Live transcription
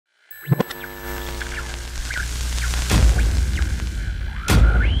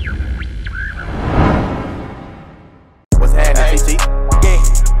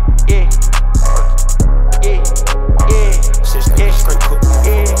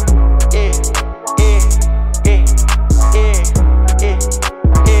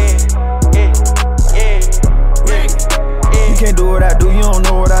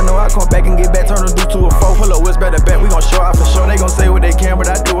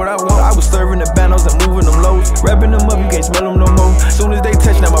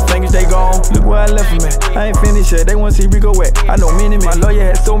I ain't finished yet, they wanna see Rico wet. I know many men. My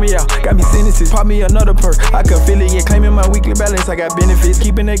lawyer had sold me out, got me sentences. Pop me another perk, I can feel it, yeah. Claiming my weekly balance, I got benefits.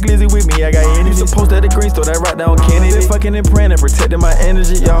 Keeping that glizzy with me, I got enemies. Supposed at the green store, that rock down Kennedy. Been fucking and praying and protecting my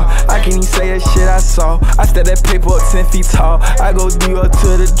energy, y'all. I can't even say that shit I saw. I stack that paper up 10 feet tall. I go deep up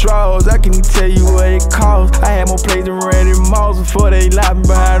to the drawers. I can't even tell you what it costs. I had more plays than Randy Moss before they locked me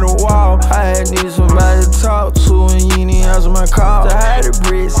behind the wall. I had needed somebody to talk to, and you ain't answer my call. I had the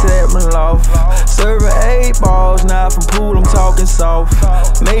bridge set my loft. Serving 8 balls, now from pool I'm talking soft.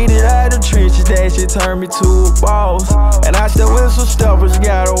 Made it out the trenches, that shit turned me to a boss. And I still with some stuff, but you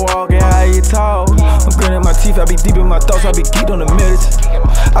gotta walk and how you talk. I'm gritting my teeth, I be deep in my thoughts, I be geeked on the minutes.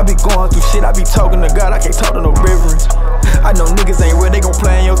 I be going through shit, I be talking to God, I can't talk to no reverence. I know niggas ain't real, they gon'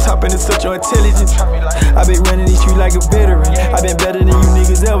 play on your top and insult your intelligence. I been running these streets like a veteran, I been better than you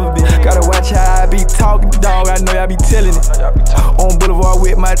niggas ever been. Gotta watch how I be talking, dog, I know y'all be telling it. On Boulevard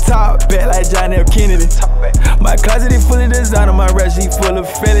with my top back like John F. Kennedy. My closet is full of designer, my rap sheet full of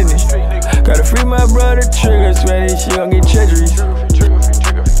felonies. Gotta free my brother Trigger, swear this shit gon' get treacheries.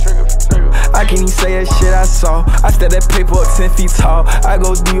 I can't even say that shit I saw. I stack that paper up 10 feet tall. I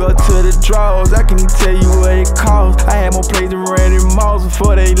go deep up to the drawers. I can't even tell you what it costs. I had more plays than Randy Moss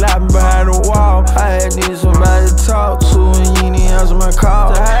before they locked me behind the wall. I had needed somebody to talk to, and you ain't answer my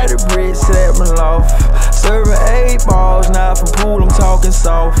call. I had the bridge set my loft. Serving 8 balls, now from pool I'm talking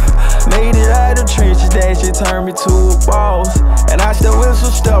soft. Made it out the trenches, that shit turned me to a boss. And I still with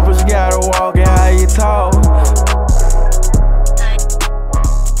some stuff, but you gotta walk and how you talk.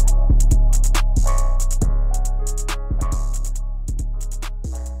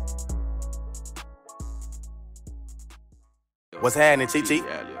 What's happening, Chi?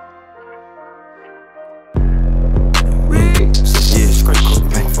 Yeah, straight cook.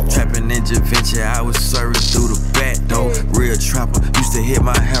 Trapping ninja venture, I was serving through the back door. Real trapper, used to hit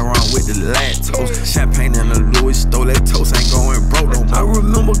my hair on with the lactose. Champagne in the Louis store, that toast ain't going broke no more. I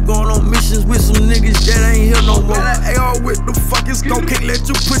remember going on missions with some niggas that ain't here no more. That AR with the fucking scope, can't let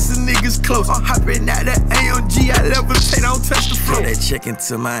you pussy niggas close. I'm hopping out that AMG, I levitate, don't touch the floor. That check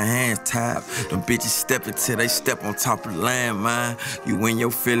into my hands tied. Them bitches stepping till they step on top of the landmine. You win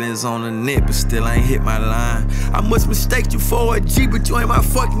your feelings on the net, but still ain't hit my line. I must mistake you for a G, but you ain't my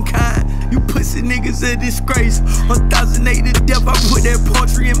fucking kind. You pussy niggas a disgrace. 1008 to death, I put that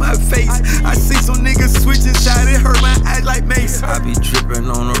poultry in my face. I see some niggas switch inside, it hurt my eyes like mace. I be dripping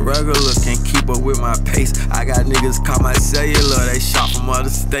on a regular, can't keep up with my pace. I got niggas call my cellular, they shot from other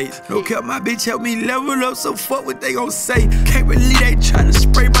states. No cap, my bitch help me level up, so fuck what they gon' say. Can't believe they tryna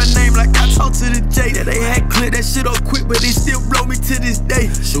spray my name like I talked to the J. Yeah, they had cleared that shit up quick, but they still blow me to this day.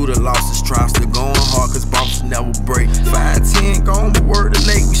 Shooter losses, tries to going hard, cause bosses never break. 5-10 gone, but word of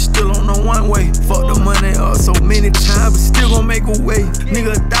late, we still on the one way. Fuck the money up so many times, but still gon' make a way.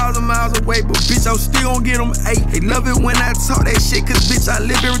 Nigga 1,000 miles away, but bitch, I'm still gon' get them 8. They love it when I talk that shit, cause bitch, I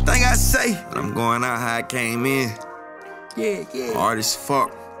live everything I say. But I'm going out how I came in. Yeah. Hard as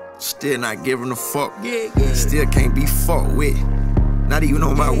fuck, still not giving a fuck. Yeah. Still can't be fucked with. Not even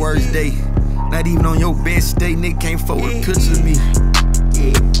on my worst day. Not even on your best day, nigga can't fuck with a picture of me.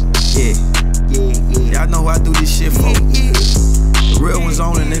 Yeah. Y'all know who I do this shit for. The real ones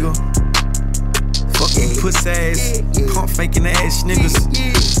on it, nigga. Fucking puss ass, pump faking ass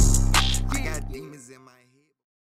niggas.